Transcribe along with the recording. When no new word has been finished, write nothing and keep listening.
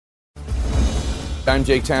I'm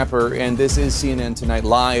Jake Tapper, and this is CNN Tonight,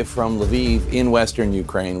 live from Lviv in western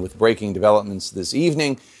Ukraine, with breaking developments this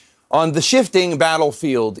evening on the shifting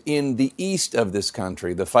battlefield in the east of this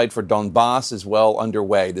country. The fight for Donbass is well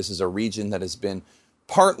underway. This is a region that has been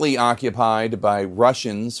partly occupied by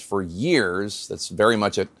Russians for years. That's very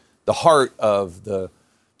much at the heart of the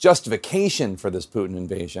justification for this Putin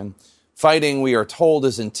invasion. Fighting, we are told,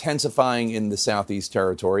 is intensifying in the southeast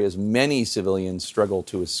territory as many civilians struggle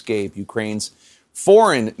to escape. Ukraine's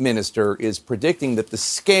foreign minister is predicting that the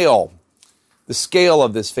scale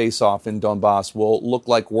of this face-off in Donbass will look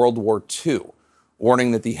like World War II,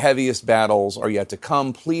 warning that the heaviest battles are yet to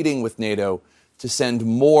come, pleading with NATO to send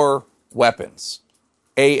more weapons,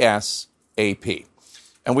 ASAP.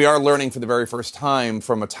 And we are learning for the very first time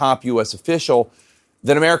from a top U.S. official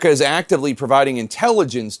that America is actively providing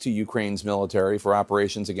intelligence to Ukraine's military for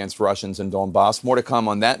operations against Russians in Donbass. More to come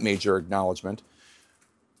on that major acknowledgement.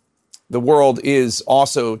 The world is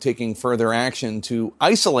also taking further action to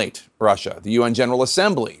isolate Russia. The UN General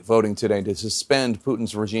Assembly voting today to suspend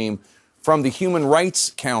Putin's regime from the Human Rights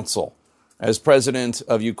Council. As President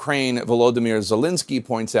of Ukraine, Volodymyr Zelensky,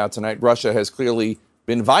 points out tonight, Russia has clearly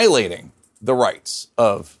been violating the rights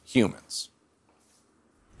of humans.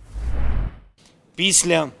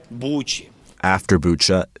 After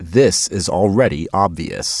Bucha, this is already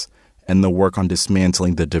obvious, and the work on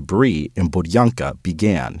dismantling the debris in Boryanka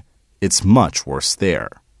began. It's much worse there.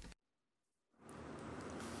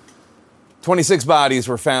 26 bodies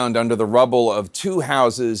were found under the rubble of two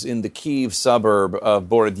houses in the Kyiv suburb of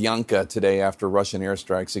Borodyanka today after Russian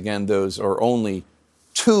airstrikes. Again, those are only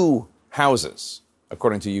two houses,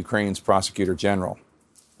 according to Ukraine's prosecutor general.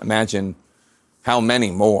 Imagine how many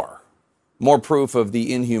more. More proof of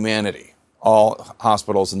the inhumanity. All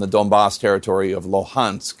hospitals in the Donbass territory of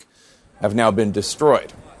Luhansk have now been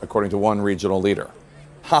destroyed, according to one regional leader.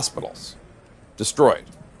 Hospitals destroyed.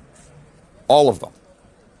 All of them.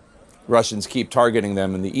 Russians keep targeting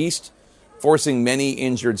them in the east, forcing many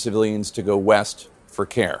injured civilians to go west for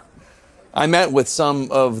care. I met with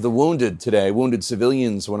some of the wounded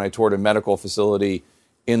civilians, when I toured a medical facility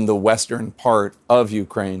in the western part of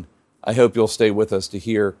Ukraine. I hope you'll stay with us to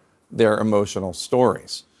hear their emotional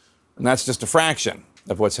stories. And that's just a fraction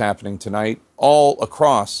of what's happening tonight all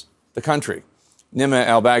across the country. Nima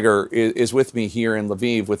Al-Bagher is with me here in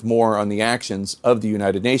Lviv with more on the actions of the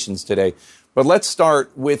United Nations today. But let's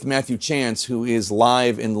start with Matthew Chance, who is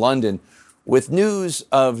live in London with news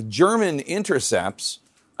of German intercepts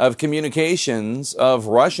of communications of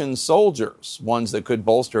Russian soldiers, ones that could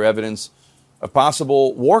bolster evidence of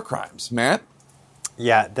possible war crimes. Matt?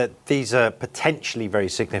 Yeah, that these are potentially very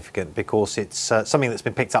significant because it's something that's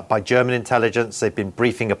been picked up by German intelligence. They've been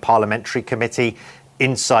briefing a parliamentary committee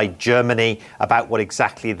inside Germany about what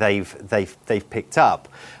exactly they've picked up.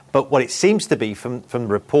 But what it seems to be from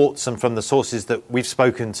reports and from the sources that we've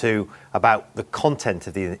spoken to about the content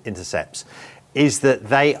of the intercepts is that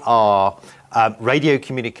they are radio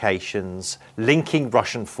communications linking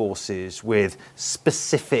Russian forces with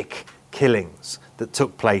specific killings that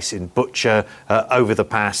took place in Bucha over the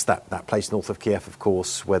past, that place north of Kiev, of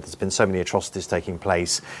course, where there's been so many atrocities taking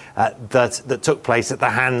place, that took place at the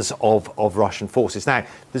hands of Russian forces. Now,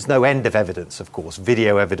 there's no end of evidence, of course,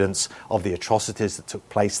 video evidence of the atrocities that took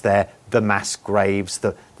place there, the mass graves,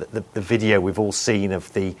 the video we've all seen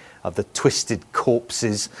of the twisted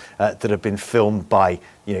corpses that have been filmed by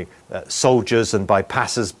soldiers and by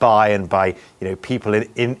passers-by and by people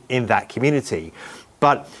in that community.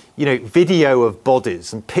 But video of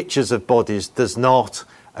bodies and pictures of bodies does not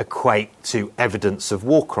equate to evidence of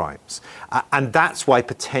war crimes. And that's why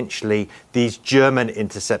potentially these German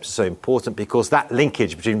intercepts are so important, because that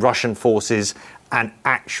linkage between Russian forces and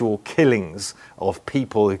actual killings of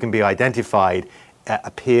people who can be identified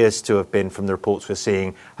appears to have been, from the reports we're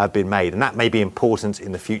seeing, have been made. And that may be important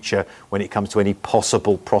in the future when it comes to any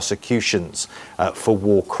possible prosecutions for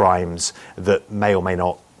war crimes that may or may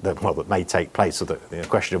not that may take place, or the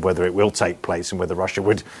question of whether it will take place and whether Russia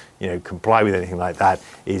would, comply with anything like that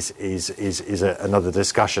is another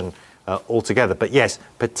discussion altogether. But yes,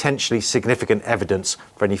 potentially significant evidence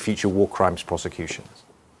for any future war crimes prosecutions.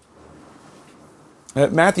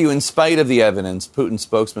 Matthew, in spite of the evidence, Putin's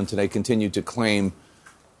spokesman today continued to claim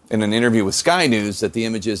in an interview with Sky News that the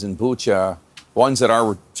images in Bucha, ones that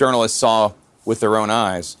our journalists saw with their own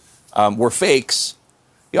eyes, were fakes.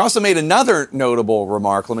 He also made another notable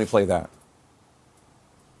remark. Let me play that.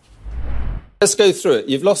 Let's go through it.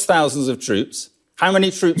 You've lost thousands of troops. How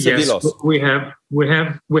many troops have you lost? We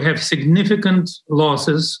have significant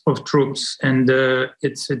losses of troops, and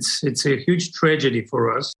it's a huge tragedy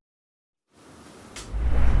for us.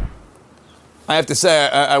 I have to say,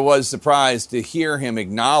 I was surprised to hear him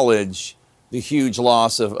acknowledge the huge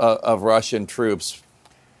loss of Russian troops.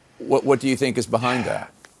 What do you think is behind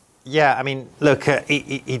that? Yeah, I mean, look,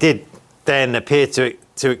 he did then appear to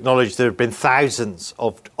acknowledge there have been thousands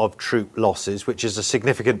of troop losses, which is a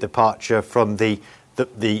significant departure from the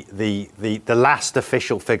last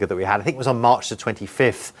official figure that we had. I think it was on March the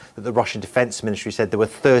 25th that the Russian Defense Ministry said there were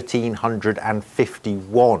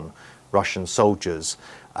 1,351 Russian soldiers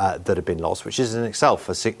that had been lost, which is in itself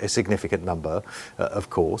a significant number, of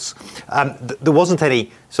course. There wasn't any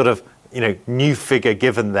sort of new figure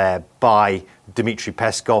given there by Dmitry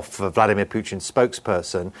Peskov, Vladimir Putin's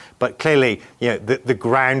spokesperson, but clearly, the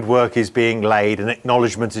groundwork is being laid, and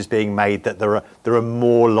acknowledgement is being made that there are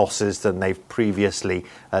more losses than they've previously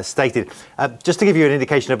stated. Just to give you an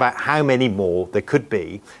indication about how many more there could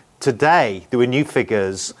be, today there were new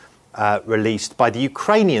figures released by the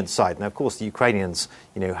Ukrainian side. Now, of course, the Ukrainians,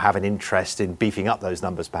 have an interest in beefing up those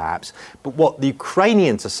numbers, perhaps. But what the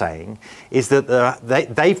Ukrainians are saying is that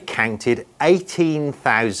they've counted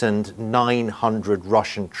 18,900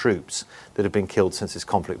 Russian troops that have been killed since this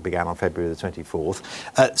conflict began on February the 24th.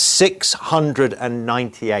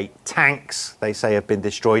 698 tanks, they say, have been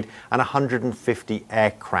destroyed, and 150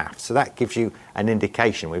 aircraft. So that gives you an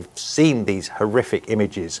indication. We've seen these horrific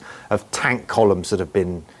images of tank columns that have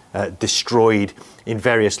been destroyed in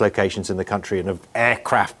various locations in the country, and of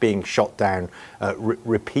aircraft being shot down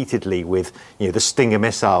repeatedly with the Stinger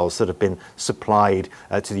missiles that have been supplied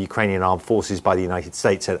to the Ukrainian armed forces by the United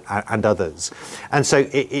States and others. And so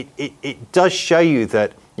it does show you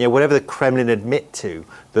that whatever the Kremlin admit to,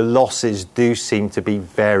 the losses do seem to be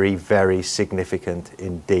very, very significant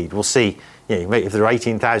indeed. We'll see. If there are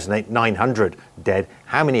 18,900 dead,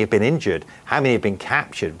 how many have been injured? How many have been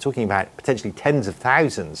captured? We're talking about potentially tens of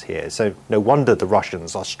thousands here. So no wonder the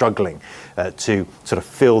Russians are struggling to sort of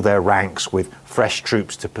fill their ranks with fresh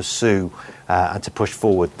troops to pursue and to push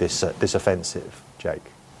forward this offensive. Jake.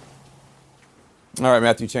 All right,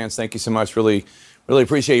 Matthew Chance, thank you so much. Really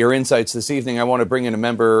appreciate your insights this evening. I want to bring in a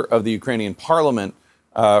member of the Ukrainian parliament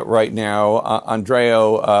right now, Andrei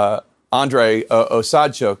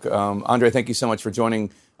Osadchuk. Andrei, thank you so much for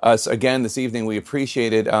joining us again this evening. We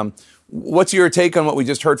appreciate it. What's your take on what we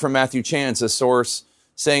just heard from Matthew Chance, a source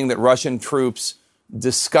saying that Russian troops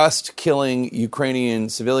discussed killing Ukrainian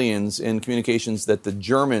civilians in communications that the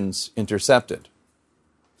Germans intercepted?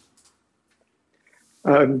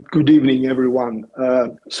 Good evening, everyone.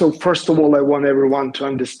 So first of all, I want everyone to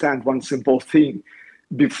understand one simple thing.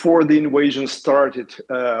 Before the invasion started,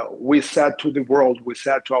 we said to the world, we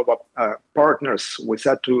said to our partners, we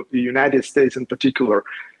said to the United States in particular,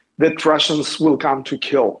 that Russians will come to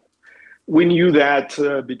kill. We knew that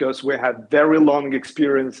because we had very long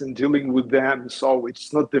experience in dealing with them. So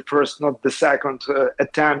it's not the first, not the second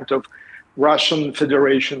attempt of Russian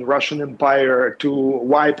Federation, Russian Empire to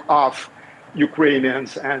wipe off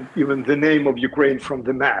Ukrainians and even the name of Ukraine from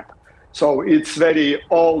the map. So it's very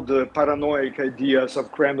old paranoid ideas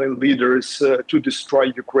of Kremlin leaders to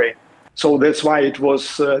destroy Ukraine. So that's why it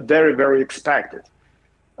was very, very expected.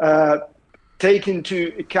 Take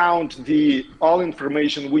into account the all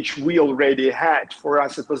information which we already had. For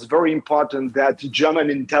us, it was very important that German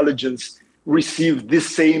intelligence received the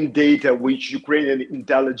same data which Ukrainian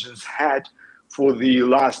intelligence had for the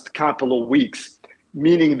last couple of weeks.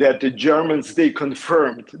 Meaning that the Germans, they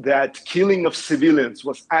confirmed that killing of civilians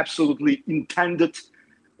was absolutely intended,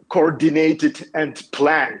 coordinated, and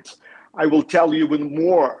planned. I will tell you even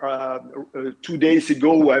more. 2 days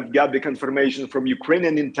ago, I've got the confirmation from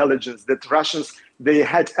Ukrainian intelligence that Russians, they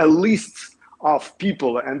had a list of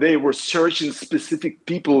people, and they were searching specific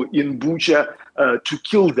people in Bucha to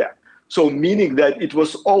kill them. So meaning that it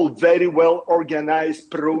was all very well organized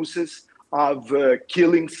process of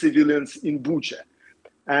killing civilians in Bucha.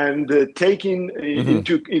 And taking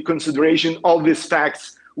into consideration all these facts,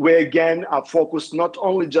 we again are focused not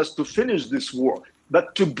only just to finish this war,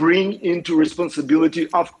 but to bring into responsibility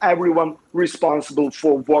of everyone responsible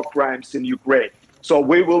for war crimes in Ukraine. So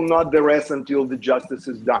we will not rest until the justice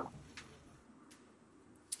is done.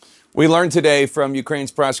 We learned today from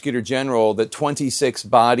Ukraine's prosecutor general that 26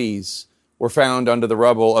 bodies were found under the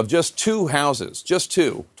rubble of just two houses,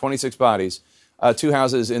 26 bodies. Two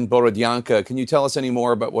houses in Borodyanka. Can you tell us any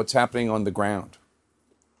more about what's happening on the ground?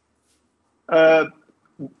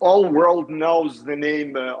 All world knows the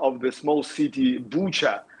name of the small city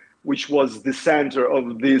Bucha, which was the center of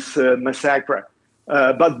this massacre.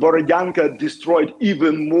 But Borodyanka destroyed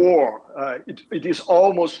even more. It is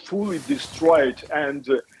almost fully destroyed. And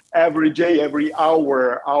every day, every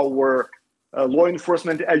hour, our law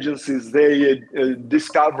enforcement agencies, they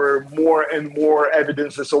discover more and more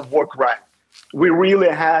evidences of war crime. we really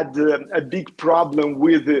had a big problem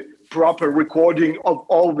with the proper recording of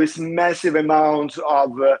all these massive amounts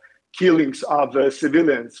of killings of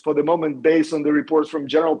civilians. For the moment, based on the reports from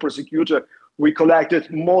General Prosecutor, we collected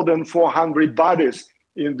more than 400 bodies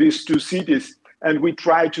in these two cities, and we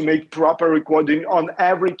try to make proper recording on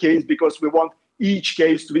every case because we want each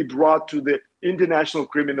case to be brought to the International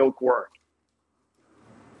Criminal Court.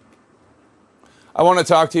 I want to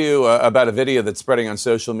talk to you about a video that's spreading on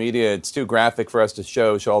social media. It's too graphic for us to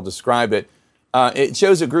show, so I'll describe it. It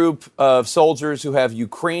shows a group of soldiers who have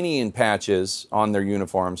Ukrainian patches on their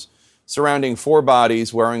uniforms, surrounding 4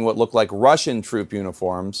 bodies wearing what look like Russian troop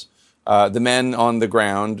uniforms. The men on the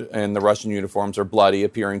ground in the Russian uniforms are bloody,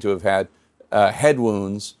 appearing to have had head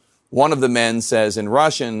wounds. One of the men says in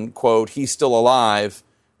Russian, quote, "He's still alive."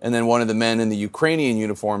 And then one of the men in the Ukrainian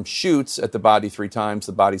uniform shoots at the body 3 times.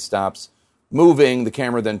 The body stops moving. The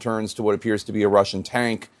camera then turns to what appears to be a Russian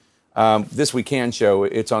tank. This we can show.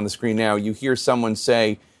 It's on the screen now. You hear someone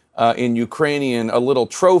say in Ukrainian, "a little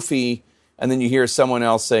trophy," and then you hear someone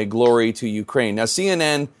else say, "Glory to Ukraine." Now,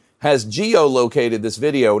 CNN has geolocated this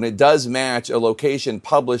video, and it does match a location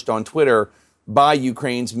published on Twitter by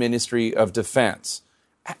Ukraine's Ministry of Defense.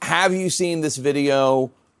 Have you seen this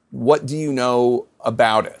video? What do you know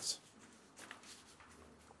about it?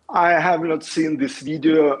 I have not seen this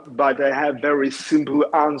video, but I have a very simple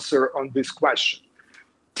answer on this question.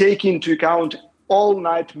 Take into account all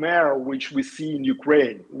nightmare which we see in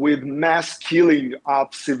Ukraine with mass killing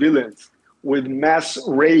of civilians, with mass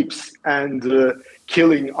rapes and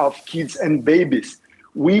killing of kids and babies.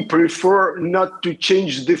 We prefer not to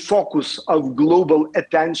change the focus of global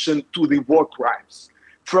attention to the war crimes.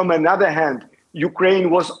 From another hand, Ukraine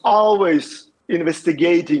was always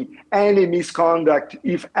investigating any misconduct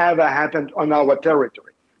if ever happened on our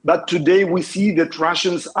territory. But today we see that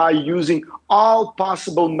Russians are using all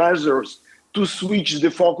possible measures to switch the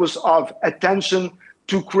focus of attention,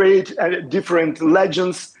 to create different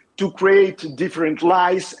legends, to create different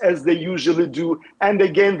lies as they usually do. And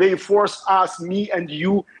again, they force us, me and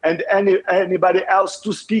you and anybody else,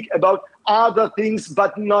 to speak about other things,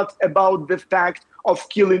 but not about the fact of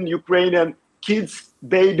killing Ukrainian kids,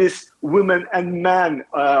 babies, women, and men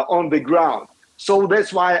on the ground. So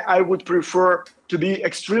that's why I would prefer to be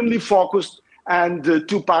extremely focused and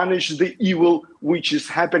to punish the evil which is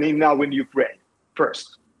happening now in Ukraine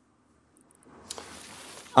first.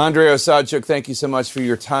 Andrei Osadchuk, thank you so much for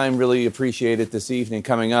your time. Really appreciate it this evening.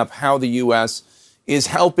 Coming up, how the U.S. is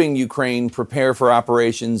helping Ukraine prepare for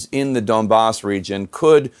operations in the Donbass region.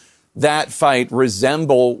 Could that fight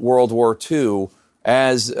resemble World War II,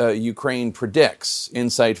 as Ukraine predicts?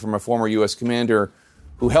 Insight from a former U.S. commander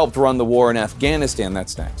who helped run the war in Afghanistan.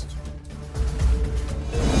 That's next.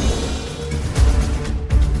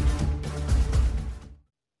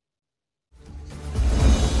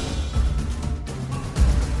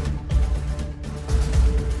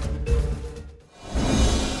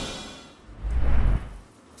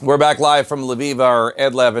 We're back live from Lviv. Our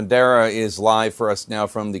Ed Lavandera is live for us now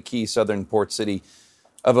from the key southern port city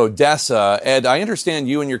of Odessa. Ed, I understand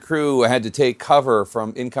you and your crew had to take cover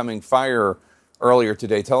from incoming fire earlier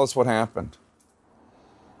today. Tell us what happened.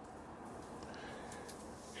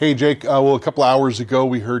 Hey, Jake. Well, a couple hours ago,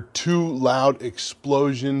 we heard 2 loud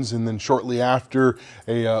explosions, and then shortly after,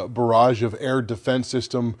 a barrage of air defense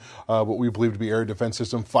system, what we believe to be air defense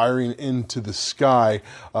system, firing into the sky.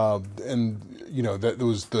 And, you know,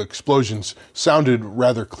 the explosions sounded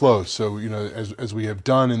rather close. So, you know, as we have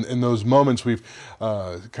done in those moments, we've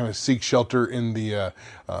kind of seek shelter in the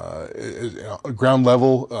ground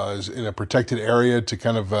level, in a protected area to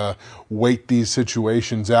kind of wait these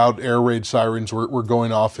situations out. Air raid sirens were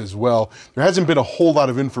going off as well. There hasn't been a whole lot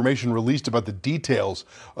of information released about the details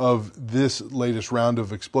of this latest round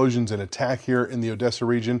of explosions and attack here in the Odessa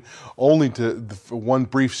region, only to one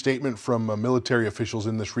brief statement from military officials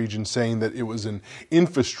in this region saying that it was an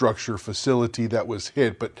infrastructure facility that was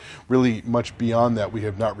hit, but really much beyond that we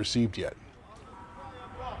have not received yet.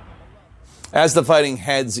 As the fighting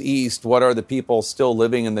heads east, what are the people still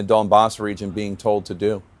living in the Donbass region being told to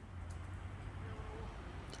do?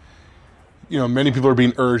 You know, many people are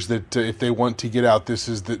being urged that if they want to get out, this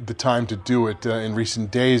is the time to do it. In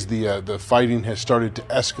recent days, the fighting has started to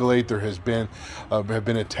escalate. There has been have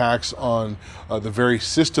been attacks on the very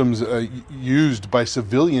systems used by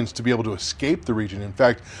civilians to be able to escape the region. In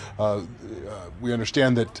fact, we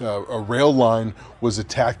understand that a rail line was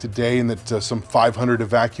attacked today, and that some 500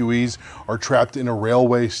 evacuees are trapped in a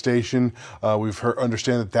railway station. We've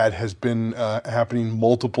understand that has been happening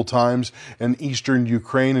multiple times in eastern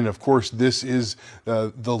Ukraine, and of course, this this is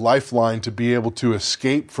the lifeline to be able to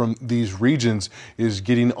escape from these regions, is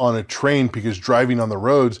getting on a train, because driving on the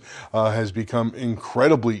roads has become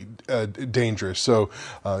incredibly dangerous. So,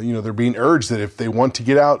 they're being urged that if they want to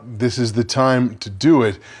get out, this is the time to do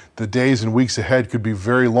it. The days and weeks ahead could be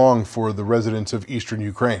very long for the residents of eastern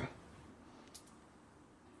Ukraine.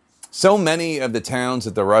 So many of the towns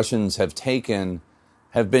that the Russians have taken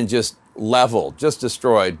have been just leveled, just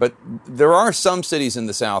destroyed. But there are some cities in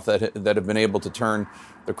the south that have been able to turn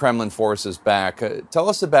the Kremlin forces back. Tell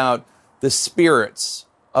us about the spirits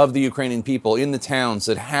of the Ukrainian people in the towns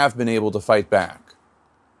that have been able to fight back.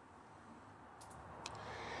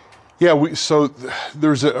 Yeah, so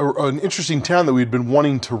there's an interesting town that we'd been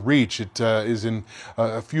wanting to reach. It is in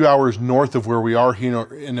a few hours north of where we are here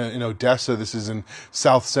in Odessa. This is in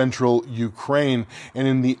south central Ukraine. And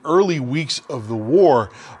in the early weeks of the war,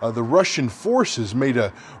 the Russian forces made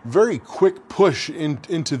a very quick push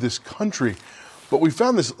into this country. But we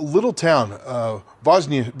found this little town,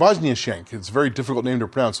 Voznyashenk. It's a very difficult name to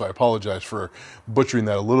pronounce, so I apologize for butchering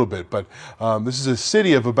that a little bit. But this is a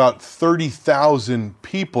city of about 30,000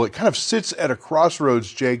 people. It kind of sits at a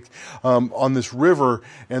crossroads, Jake, on this river,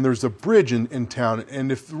 and there's a bridge in town.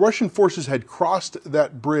 And if the Russian forces had crossed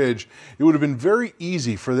that bridge, it would have been very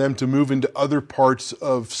easy for them to move into other parts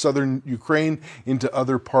of southern Ukraine, into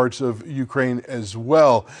other parts of Ukraine as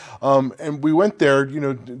well. And we went there,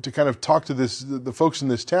 to kind of talk to the folks in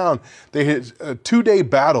this town. They had a 2-day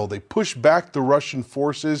battle. They pushed back the Russian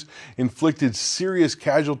forces, inflicted serious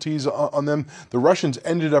casualties on them. The Russians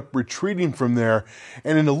ended up retreating from there.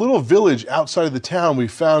 And in a little village outside of the town, we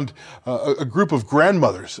found a group of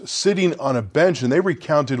grandmothers sitting on a bench, and they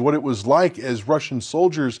recounted what it was like as Russian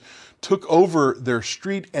soldiers took over their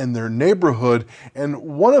street and their neighborhood. And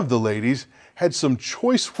one of the ladies had some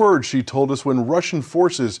choice words, she told us, when Russian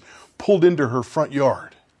forces pulled into her front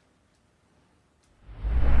yard.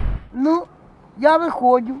 Ну, я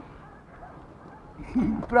виходжу,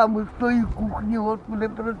 прямо з тої кухні, Господи,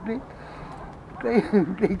 прости, та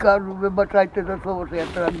й кажу, вибачайте за слово, що я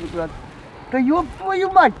треба не брати. Та йоп твою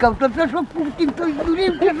мать, кажу, то це що Путін, то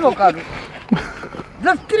здурів чи що, кажу.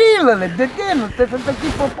 Застрілили дитину, це ж такі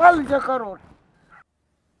попалися хороші.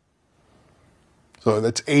 So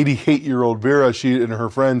that's 88-year-old Vera. She and her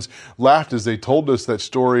friends laughed as they told us that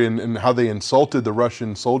story and how they insulted the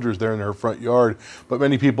Russian soldiers there in her front yard. But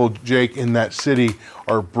many people, Jake, in that city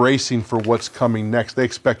are bracing for what's coming next. They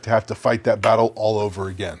expect to have to fight that battle all over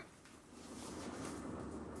again.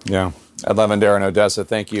 Yeah. Ed Levendare in Odessa,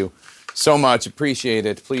 thank you so much. Appreciate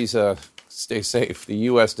it. Please stay safe. The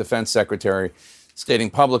U.S. Defense Secretary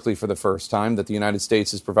stating publicly for the first time that the United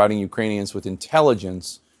States is providing Ukrainians with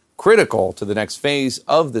intelligence critical to the next phase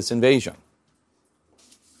of this invasion.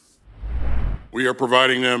 We are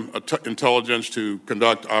providing them intelligence to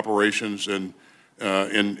conduct operations in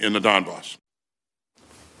the Donbass.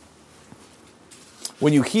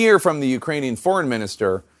 When you hear from the Ukrainian foreign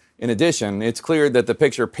minister, in addition, it's clear that the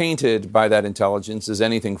picture painted by that intelligence is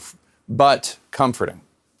anything but comforting.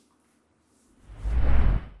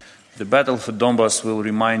 The battle for Donbass will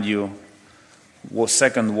remind you of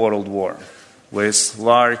Second World War, with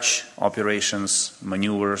large operations,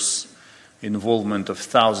 maneuvers, involvement of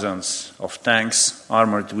thousands of tanks,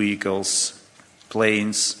 armored vehicles,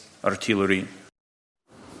 planes, artillery.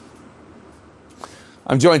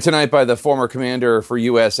 I'm joined tonight by the former commander for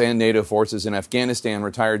U.S. and NATO forces in Afghanistan,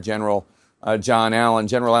 retired General John Allen.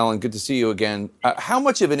 General Allen, good to see you again. How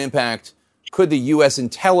much of an impact could the U.S.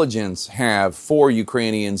 intelligence have for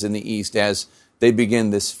Ukrainians in the East as they begin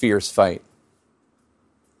this fierce fight?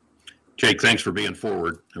 Jake, thanks for being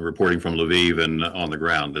forward and reporting from Lviv and on the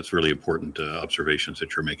ground. That's really important observations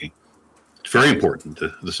that you're making. It's very important,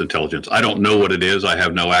 this intelligence. I don't know what it is. I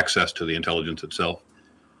have no access to the intelligence itself.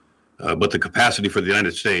 But the capacity for the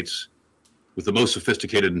United States, with the most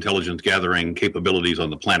sophisticated intelligence gathering capabilities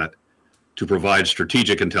on the planet, to provide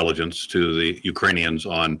strategic intelligence to the Ukrainians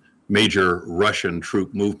on major Russian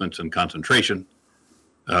troop movements and concentration,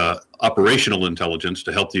 operational intelligence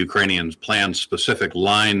to help the Ukrainians plan specific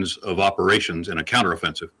lines of operations in a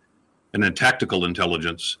counteroffensive, and then tactical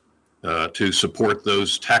intelligence to support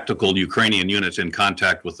those tactical Ukrainian units in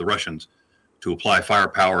contact with the Russians to apply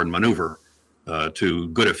firepower and maneuver to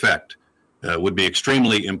good effect would be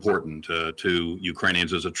extremely important to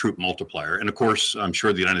Ukrainians as a troop multiplier. And of course, I'm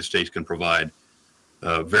sure the United States can provide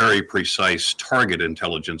very precise target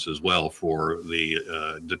intelligence as well for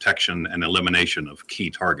the detection and elimination of key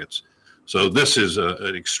targets. So this is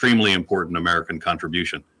an extremely important American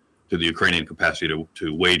contribution to the Ukrainian capacity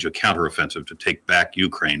to wage a counteroffensive to take back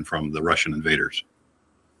Ukraine from the Russian invaders.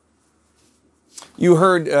 You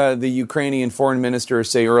heard the Ukrainian foreign minister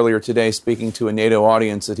say earlier today, speaking to a NATO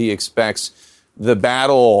audience, that he expects the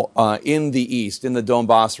battle in the east, in the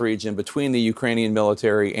Donbas region, between the Ukrainian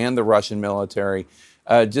military and the Russian military,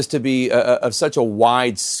 just to be of such a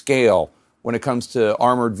wide scale when it comes to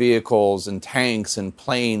armored vehicles and tanks and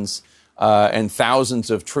planes and thousands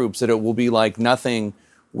of troops, that it will be like nothing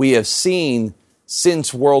we have seen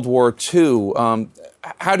since World War II.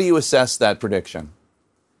 How do you assess that prediction?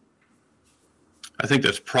 I think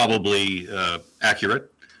that's probably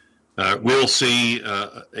accurate. We'll see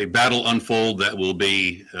a battle unfold that will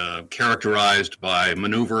be characterized by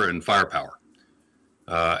maneuver and firepower.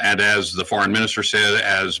 And as the foreign minister said,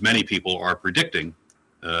 as many people are predicting,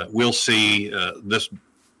 we'll see this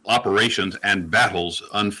operations and battles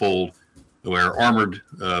unfold where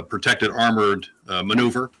protected armored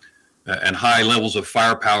maneuver and high levels of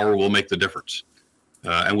firepower will make the difference.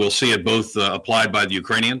 And we'll see it both applied by the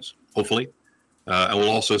Ukrainians, hopefully, and we'll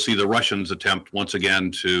also see the Russians attempt once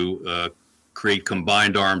again to create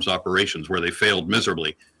combined arms operations where they failed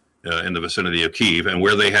miserably in the vicinity of Kyiv and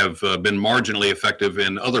where they have been marginally effective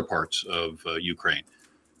in other parts of Ukraine.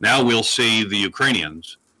 Now we'll see the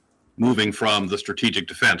Ukrainians moving from the strategic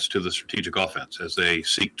defense to the strategic offense as they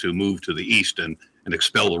seek to move to the east and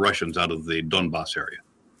expel the Russians out of the Donbas area.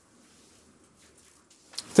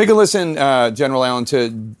 Take a listen, General Allen,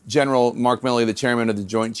 to General Mark Milley, the chairman of the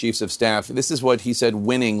Joint Chiefs of Staff. This is what he said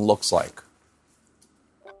winning looks like.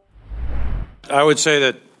 I would say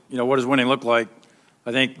that, what does winning look like?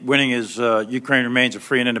 I think winning is Ukraine remains a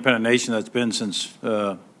free and independent nation that's been since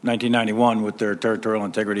 1991 with their territorial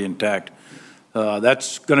integrity intact.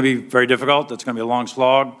 That's going to be very difficult. That's going to be a long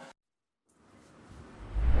slog.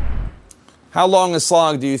 How long a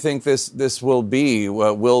slog do you think this will be?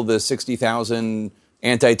 Will the 60,000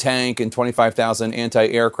 anti-tank and 25,000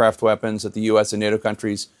 anti-aircraft weapons that the U.S. and NATO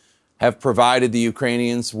countries have provided the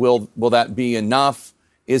Ukrainians, will that be enough?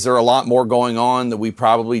 Is there a lot more going on that we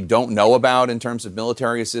probably don't know about in terms of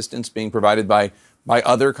military assistance being provided by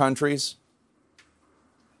other countries?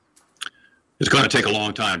 It's going to take a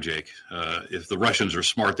long time, Jake. If the Russians are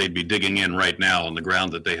smart, they'd be digging in right now on the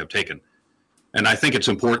ground that they have taken. And I think it's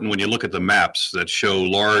important when you look at the maps that show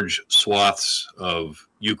large swaths of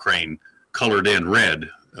Ukraine colored in red,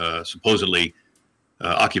 supposedly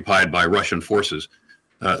occupied by Russian forces.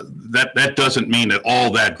 That doesn't mean that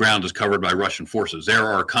all that ground is covered by Russian forces. There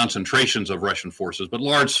are concentrations of Russian forces, but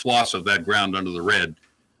large swaths of that ground under the red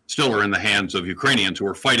still are in the hands of Ukrainians who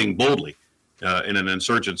are fighting boldly in an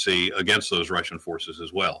insurgency against those Russian forces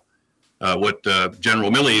as well. What General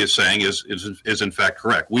Milley is saying is in fact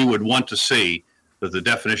correct. We would want to see that the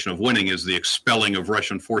definition of winning is the expelling of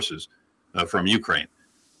Russian forces from Ukraine.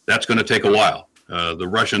 That's going to take a while. The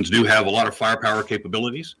Russians do have a lot of firepower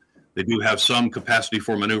capabilities. They do have some capacity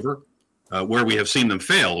for maneuver. Where we have seen them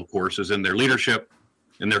fail, of course, is in their leadership,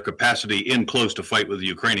 in their capacity in close to fight with the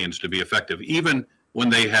Ukrainians to be effective, even when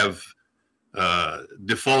they have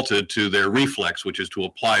defaulted to their reflex, which is to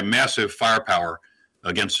apply massive firepower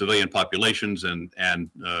against civilian populations and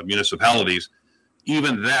municipalities.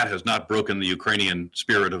 Even that has not broken the Ukrainian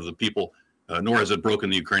spirit of the people, nor has it broken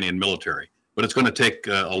the Ukrainian military. But it's going to take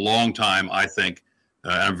a long time, I think.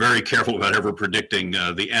 I'm very careful about ever predicting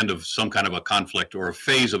the end of some kind of a conflict or a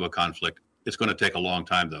phase of a conflict. It's going to take a long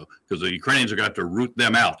time, though, because the Ukrainians are going to have to root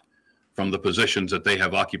them out from the positions that they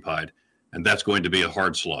have occupied, and that's going to be a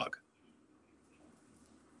hard slog.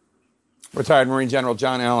 Retired Marine General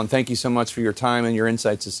John Allen, thank you so much for your time and your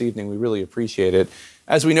insights this evening. We really appreciate it.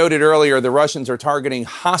 As we noted earlier, the Russians are targeting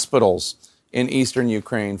hospitals in eastern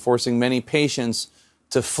Ukraine, forcing many patients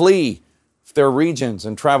to flee their regions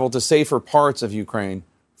and travel to safer parts of Ukraine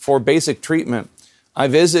for basic treatment. I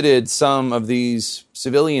visited some of these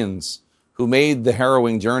civilians who made the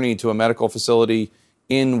harrowing journey to a medical facility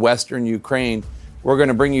in western Ukraine. We're going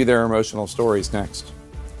to bring you their emotional stories next.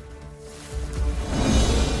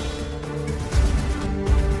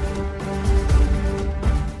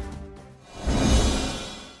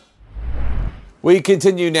 We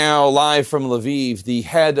continue now live from Lviv. The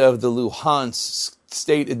head of the Luhansk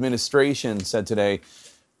state administration said today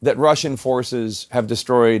that Russian forces have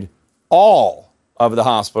destroyed all of the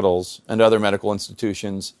hospitals and other medical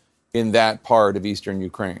institutions in that part of eastern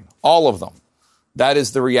Ukraine. All of them. That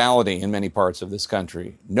is the reality in many parts of this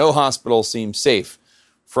country. No hospital seems safe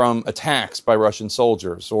from attacks by Russian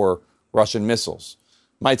soldiers or Russian missiles.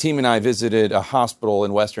 My team and I visited a hospital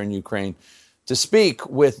in western Ukraine to speak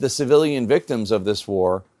with the civilian victims of this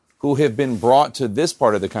war who have been brought to this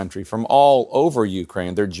part of the country from all over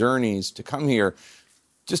Ukraine. Their journeys to come here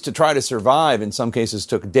just to try to survive, in some cases,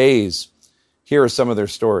 took days. Here are some of their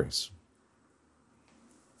stories.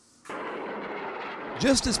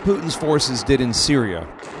 Just as Putin's forces did in Syria,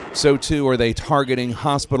 so too are they targeting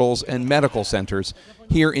hospitals and medical centers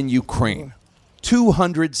here in Ukraine.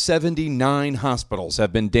 279 hospitals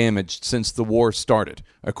have been damaged since the war started,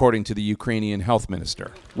 according to the Ukrainian health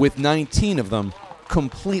minister, with 19 of them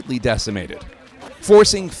completely decimated,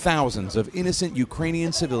 forcing thousands of innocent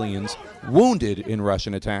Ukrainian civilians wounded in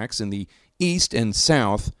Russian attacks in the east and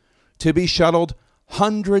south to be shuttled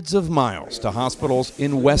hundreds of miles to hospitals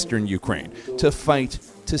in western Ukraine to fight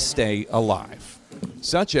to stay alive,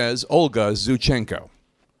 such as Olga Zuchenko.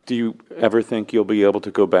 Do you ever think you'll be able to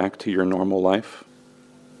go back to your normal life?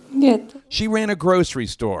 She ran a grocery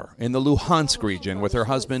store in the Luhansk region with her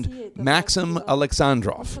husband, Maxim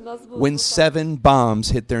Alexandrov, when 7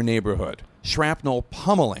 bombs hit their neighborhood, shrapnel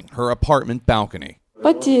pummeling her apartment balcony.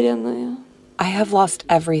 I have lost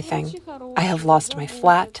everything. I have lost my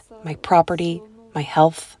flat, my property, my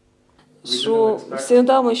health.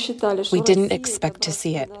 We didn't expect to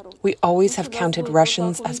see it. We always have counted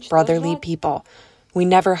Russians as brotherly people. We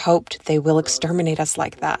never hoped they will exterminate us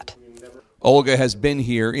like that. Olga has been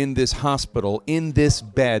here in this hospital, in this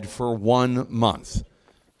bed for 1 month.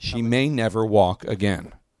 She may never walk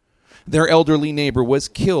again. Their elderly neighbor was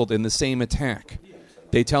killed in the same attack.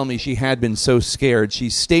 They tell me she had been so scared she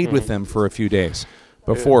stayed with them for a few days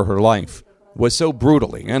before her life was so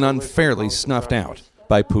brutally and unfairly snuffed out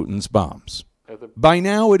by Putin's bombs. By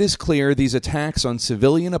now it is clear these attacks on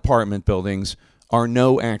civilian apartment buildings are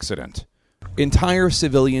no accident. Entire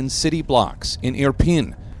civilian city blocks in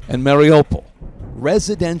Irpin and Mariupol,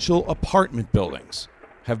 residential apartment buildings,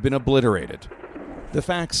 have been obliterated. The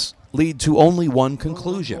facts lead to only one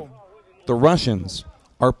conclusion. The Russians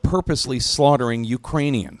are purposely slaughtering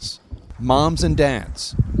Ukrainians, moms and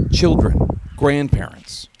dads, children,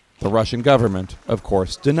 grandparents. The Russian government, of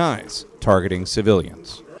course, denies targeting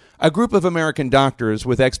civilians. A group of American doctors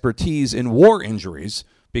with expertise in war injuries,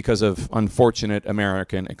 because of unfortunate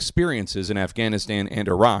American experiences in Afghanistan and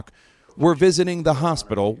Iraq, were visiting the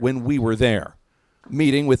hospital when we were there,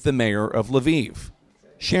 meeting with the mayor of Lviv,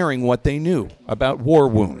 sharing what they knew about war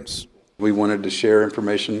wounds. We wanted to share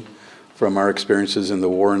information from our experiences in the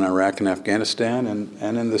war in Iraq and Afghanistan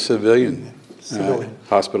and in the civilian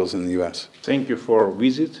hospitals in the U.S. Thank you for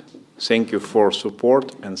visit, thank you for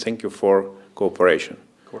support, and thank you for cooperation.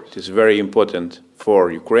 It is very important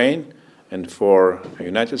for Ukraine and for the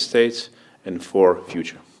United States and for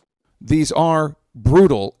future. These are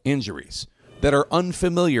brutal injuries that are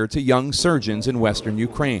unfamiliar to young surgeons in Western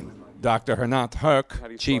Ukraine. Dr. Hernat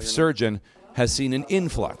Herk, chief surgeon, has seen an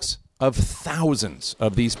influx of thousands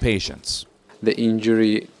of these patients. The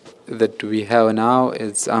injury that we have now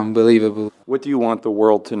is unbelievable. What do you want the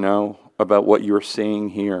world to know about what you're seeing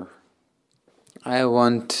here? I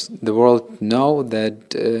want the world to know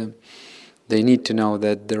that they need to know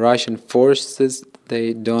that the Russian forces,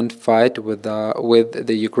 they don't fight with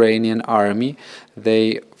the Ukrainian army.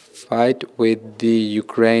 They fight with the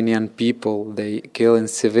Ukrainian people. They kill in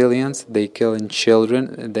civilians, they kill in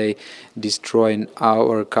children, they destroy in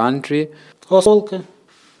our country.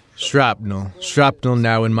 Shrapnel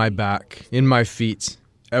now in my back, in my feet,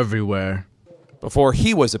 everywhere. Before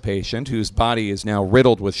he was a patient whose body is now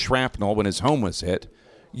riddled with shrapnel when his home was hit,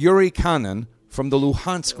 Yuri Kanin from the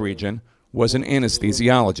Luhansk region was an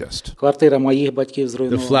anesthesiologist.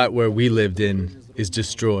 The flat where we lived in is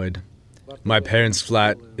destroyed. My parents'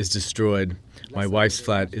 flat is destroyed. My wife's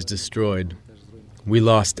flat is destroyed. We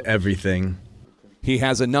lost everything. He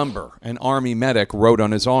has a number an army medic wrote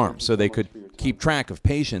on his arm so they could keep track of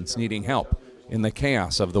patients needing help in the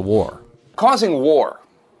chaos of the war. Causing war,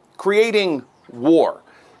 creating war,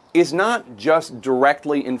 is not just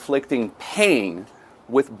directly inflicting pain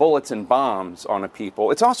with bullets and bombs on a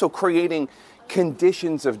people. It's also creating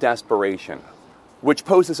conditions of desperation, which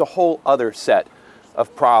poses a whole other set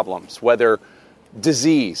of problems, whether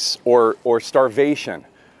disease or starvation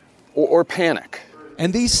or panic.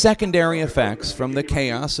 And these secondary effects from the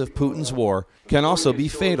chaos of Putin's war can also be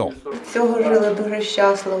fatal.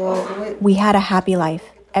 We had a happy life.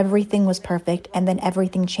 Everything was perfect, and then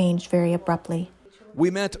everything changed very abruptly. We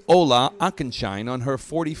met Ola Akenshine on her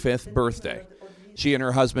 45th birthday. She and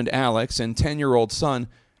her husband Alex and 10-year-old son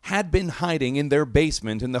had been hiding in their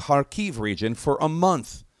basement in the Kharkiv region for a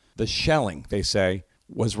month. The shelling, they say,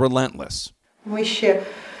 was relentless.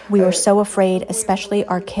 We were so afraid, especially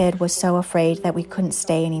our kid was so afraid that we couldn't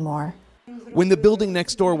stay anymore. When the building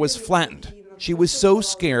next door was flattened, she was so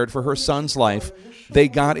scared for her son's life, they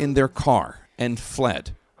got in their car and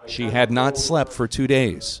fled. She had not slept for 2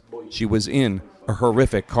 days. She was in a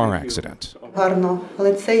horrific car accident.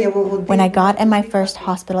 When I got in my first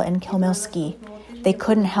hospital in Kilmilsky, They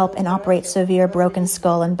couldn't help and operate severe broken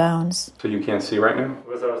skull and bones. So you can't see right now?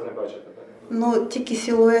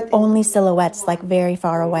 Only silhouettes, like very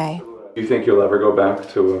far away. Do you think you'll ever go back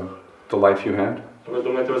to the life you had? I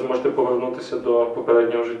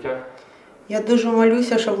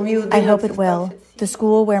hope it will. The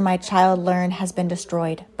school where my child learned has been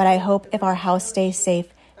destroyed, but I hope if our house stays safe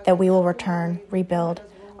that we will return, rebuild.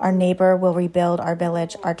 Our neighbor will rebuild our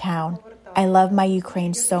village, our town. I love my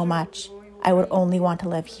Ukraine so much. I would only want to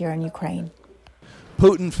live here in Ukraine.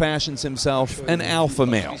 Putin fashions himself an alpha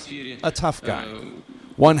male, a tough guy.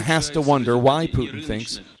 One has to wonder why Putin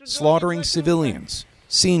thinks slaughtering civilians,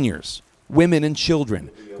 seniors, women and children,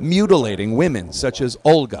 mutilating women such as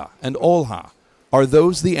Olga and Olha, are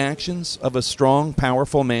those the actions of a strong,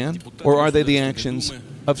 powerful man, or are they the actions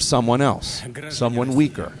of someone else, someone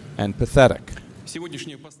weaker and pathetic?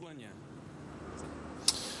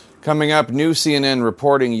 Coming up, new CNN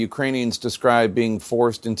reporting Ukrainians describe being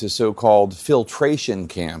forced into so-called filtration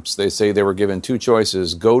camps. They say they were given two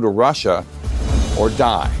choices: go to Russia or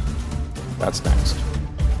die. That's next.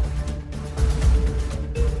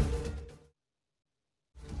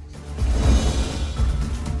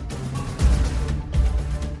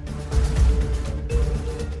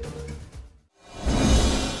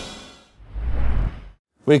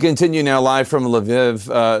 We continue now live from Lviv.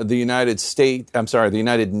 The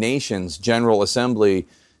United Nations General Assembly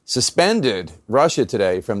suspended Russia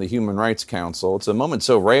today from the Human Rights Council. It's a moment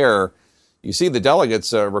so rare. You see the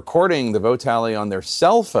delegates recording the vote tally on their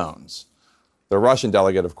cell phones. The Russian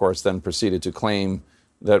delegate, of course, then proceeded to claim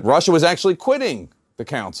that Russia was actually quitting the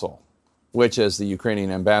council, which, as the Ukrainian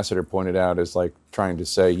ambassador pointed out, is like trying to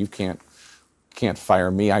say, you can't fire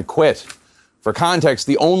me, I quit. For context,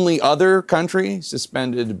 the only other country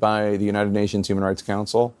suspended by the United Nations Human Rights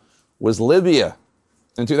Council was Libya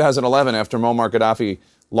in 2011 after Muammar Gaddafi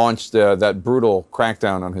launched that brutal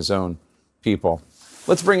crackdown on his own people.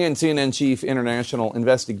 Let's bring in CNN Chief International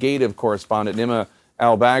Investigative Correspondent Nima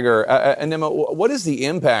Al-Bagher. Nima, what is the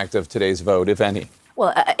impact of today's vote, if any?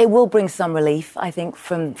 Well, it will bring some relief, I think,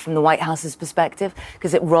 from the White House's perspective,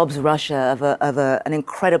 because it robs Russia of an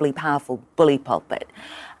incredibly powerful bully pulpit.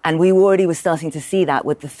 And we already were starting to see that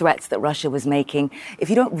with the threats that Russia was making. If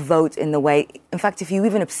you don't vote in the way, in fact, if you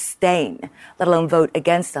even abstain, let alone vote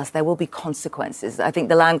against us, there will be consequences. I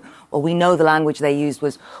think we know the language they used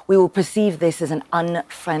was, we will perceive this as an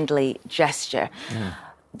unfriendly gesture. Mm.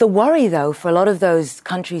 The worry, though, for a lot of those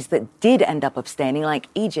countries that did end up abstaining, like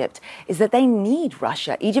Egypt, is that they need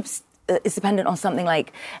Russia. Egypt is dependent on something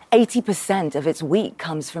like 80% of its wheat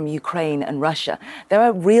comes from Ukraine and Russia. There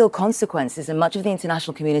are real consequences, and much of the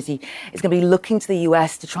international community is going to be looking to the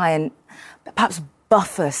US to try and perhaps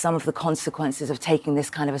buffer some of the consequences of taking this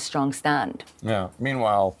kind of a strong stand. Yeah.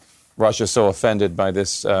 Meanwhile, Russia's so offended by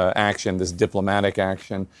this action, this diplomatic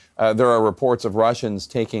action. There are reports of Russians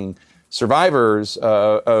taking survivors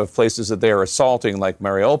of places that they are assaulting, like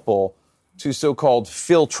Mariupol, to so-called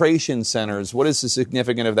filtration centers. What is the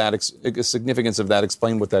significance of that?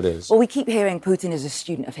 Explain what that is. Well, we keep hearing Putin is a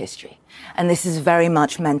student of history, and this is very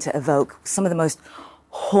much meant to evoke some of the most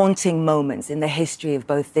haunting moments in the history of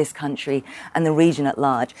both this country and the region at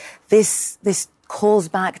large. This calls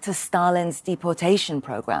back to Stalin's deportation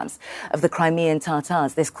programs of the Crimean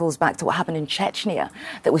Tatars. This calls back to what happened in Chechnya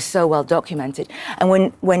that was so well documented.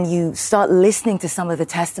 And when you start listening to some of the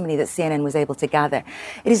testimony that CNN was able to gather,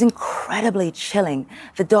 it is incredibly chilling.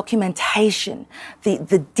 The documentation,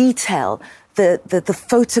 the detail, the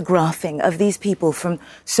photographing of these people from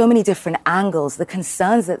so many different angles, the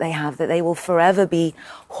concerns that they have that they will forever be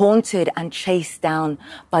haunted and chased down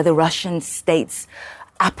by the Russian state's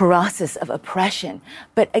apparatus of oppression.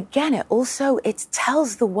 But again, it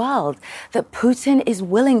tells the world that Putin is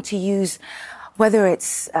willing to use, whether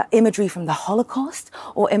it's imagery from the Holocaust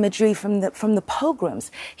or imagery from the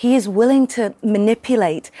pogroms, he is willing to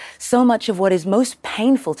manipulate so much of what is most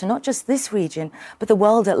painful to not just this region, but the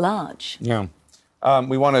world at large. Yeah.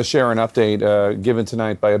 We want to share an update given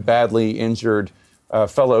tonight by a badly injured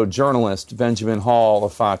fellow journalist, Benjamin Hall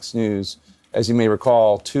of Fox News. As you may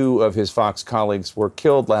recall, two of his Fox colleagues were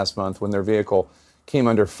killed last month when their vehicle came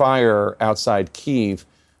under fire outside Kyiv.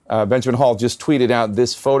 Benjamin Hall just tweeted out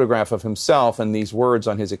this photograph of himself and these words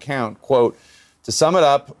on his account, quote, "To sum it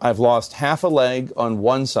up, I've lost half a leg on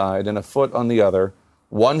one side and a foot on the other.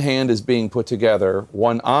 One hand is being put together.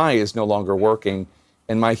 One eye is no longer working.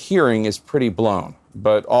 And my hearing is pretty blown.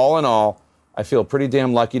 But all in all, I feel pretty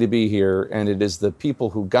damn lucky to be here. And it is the people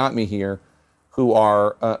who got me here who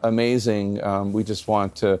are amazing." We just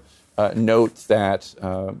want to note that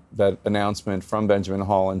announcement from Benjamin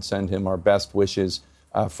Hall and send him our best wishes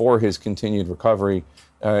for his continued recovery.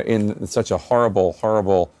 in such a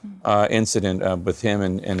horrible incident with him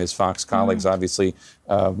and his Fox colleagues. Obviously,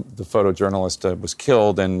 the photojournalist was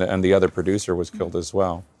killed, and the other producer was killed as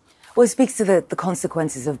well. Well, it speaks to the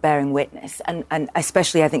consequences of bearing witness, and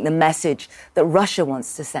especially, I think, the message that Russia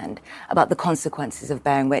wants to send about the consequences of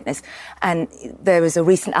bearing witness. And there was a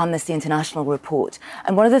recent Amnesty International report,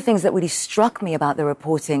 and one of the things that really struck me about the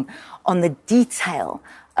reporting on the detail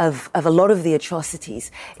of a lot of the atrocities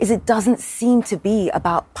is it doesn't seem to be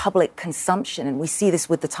about public consumption, and we see this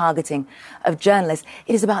with the targeting of journalists.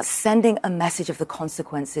 It is about sending a message of the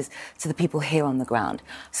consequences to the people here on the ground.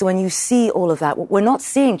 So when you see all of that, we're not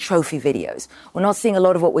seeing trophy videos. We're not seeing a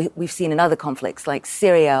lot of what we've seen in other conflicts like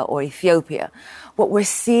Syria or Ethiopia. What we're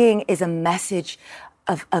seeing is a message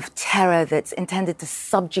of terror that's intended to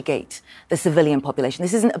subjugate the civilian population.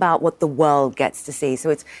 This isn't about what the world gets to see. So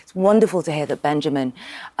it's wonderful to hear that Benjamin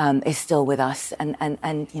is still with us, and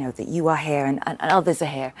you know that you are here and others are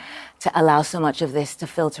here to allow so much of this to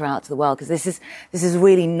filter out to the world, because this is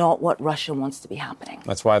really not what Russia wants to be happening.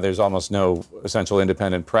 That's why there's almost no essential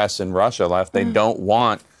independent press in Russia left. They don't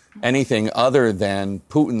want anything other than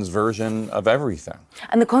Putin's version of everything.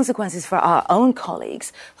 And the consequences for our own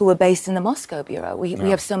colleagues who are based in the Moscow bureau. We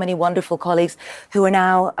have so many wonderful colleagues who are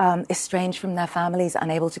now estranged from their families,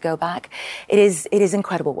 unable to go back. It is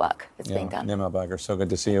incredible work that's being done. Nima Bagger, so good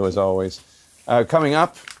to see you as always. Coming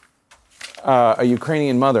up, a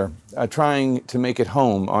Ukrainian mother trying to make it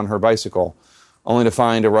home on her bicycle, only to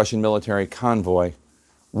find a Russian military convoy.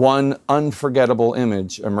 One unforgettable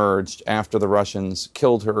image emerged after the Russians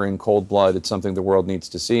killed her in cold blood. It's something the world needs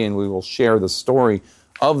to see, and we will share the story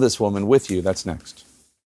of this woman with you. That's next.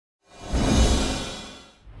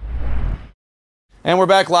 And we're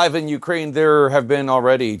back live in Ukraine. There have been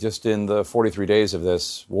already, just in the 43 days of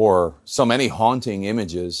this war, so many haunting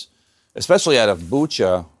images, especially out of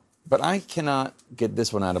Bucha. But I cannot get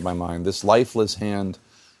this one out of my mind. This lifeless hand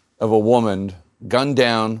of a woman gunned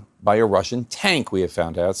down by a Russian tank, we have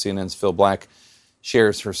found out. CNN's Phil Black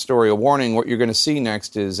shares her story. A warning, what you're going to see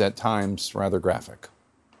next is at times rather graphic.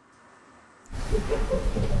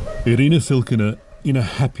 Irina Filkina in a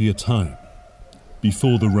happier time,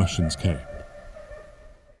 before the Russians came.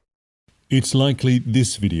 It's likely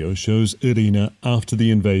this video shows Irina after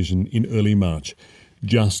the invasion in early March,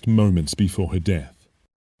 just moments before her death.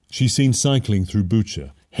 She's seen cycling through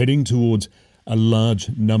Bucha, heading towards a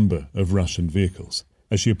large number of Russian vehicles.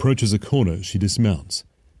 As she approaches a corner, she dismounts.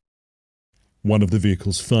 One of the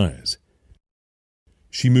vehicles fires.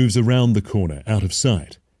 She moves around the corner, out of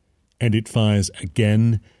sight, and it fires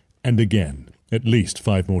again and again, at least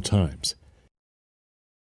 5 more times.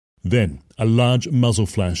 Then, a large muzzle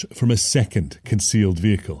flash from a second concealed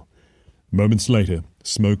vehicle. Moments later,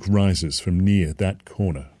 smoke rises from near that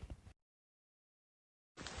corner.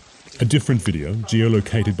 A different video,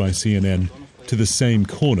 geolocated by CNN, to the same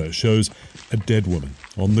corner shows a dead woman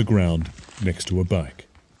on the ground next to a bike.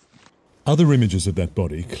 Other images of that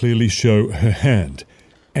body clearly show her hand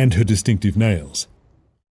and her distinctive nails.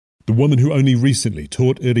 The woman who only recently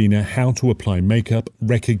taught Irina how to apply makeup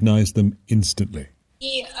recognized them instantly.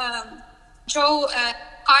 He drew a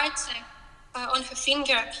heart on her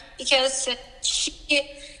finger because she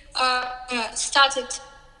started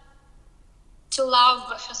to love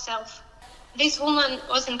herself. This woman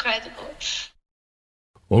was incredible.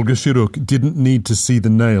 Olga Shiruk didn't need to see the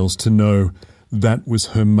nails to know that was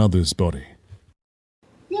her mother's body.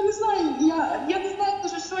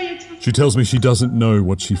 She tells me she doesn't know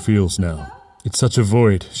what she feels now. It's such a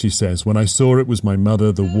void, she says. When I saw it was my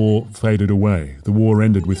mother, the war faded away. The war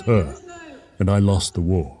ended with her, and I lost the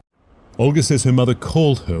war. Olga says her mother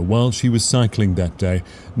called her while she was cycling that day,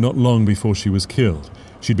 not long before she was killed.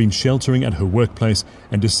 She'd been sheltering at her workplace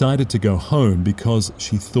and decided to go home because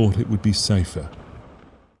she thought it would be safer.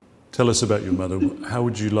 Tell us about your mother. How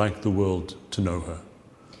would you like the world to know her?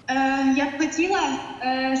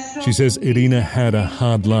 She says Irina had a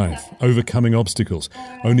hard life, overcoming obstacles,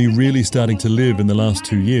 only really starting to live in the last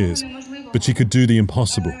 2 years. But she could do the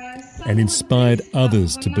impossible and inspired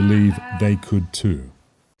others to believe they could too.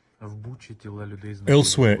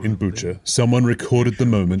 Elsewhere in Bucha, someone recorded the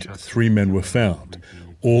moment 3 men were found,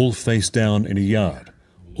 all face down in a yard,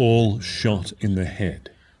 all shot in the head.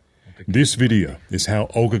 This video is how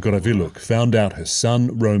Olga Goraviluk found out her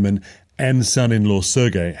son Roman and son-in-law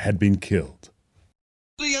Sergei had been killed.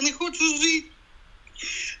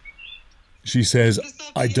 She says,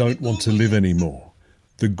 I don't want to live anymore.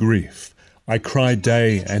 The grief. I cry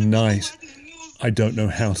day and night. I don't know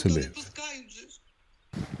how to live.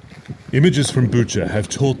 Images from Bucha have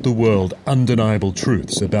taught the world undeniable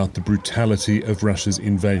truths about the brutality of Russia's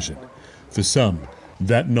invasion. For some,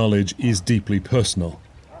 that knowledge is deeply personal.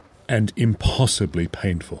 and impossibly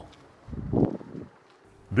painful.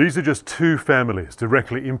 These are just two families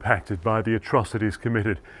directly impacted by the atrocities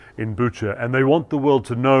committed in Bucha, and they want the world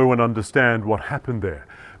to know and understand what happened there.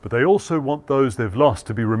 But they also want those they've lost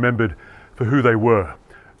to be remembered for who they were,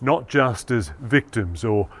 not just as victims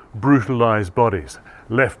or brutalized bodies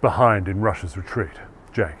left behind in Russia's retreat.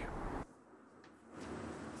 Jake.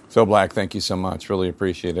 Phil Black, thank you so much. Really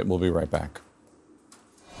appreciate it. We'll be right back.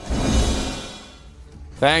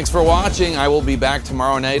 Thanks for watching. I will be back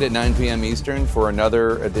tomorrow night at 9 p.m. Eastern for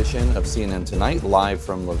another edition of CNN Tonight, live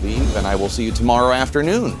from Lviv. And I will see you tomorrow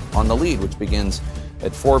afternoon on The Lead, which begins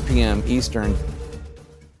at 4 p.m. Eastern.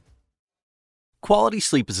 Quality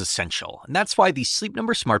sleep is essential, and that's why the Sleep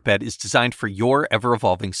Number Smart Bed is designed for your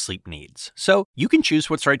ever-evolving sleep needs. So you can choose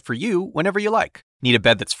what's right for you whenever you like. Need a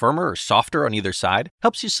bed that's firmer or softer on either side?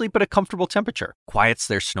 Helps you sleep at a comfortable temperature. Quiets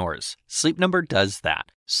their snores. Sleep Number does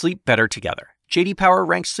that. Sleep better together. J.D. Power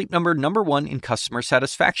ranks Sleep Number #1 in customer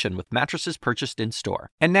satisfaction with mattresses purchased in-store.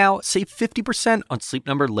 And now, save 50% on Sleep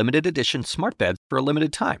Number limited edition smart beds for a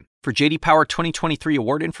limited time. For J.D. Power 2023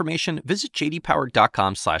 award information, visit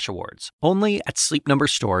jdpower.com/awards. Only at Sleep Number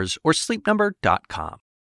stores or sleepnumber.com.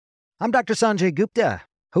 I'm Dr. Sanjay Gupta,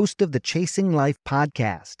 host of the Chasing Life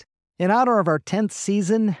podcast. In honor of our 10th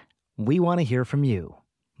season, we want to hear from you.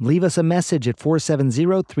 Leave us a message at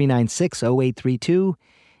 470-396-0832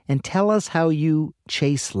 and tell us how you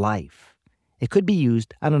chase life. It could be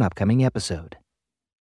used on an upcoming episode.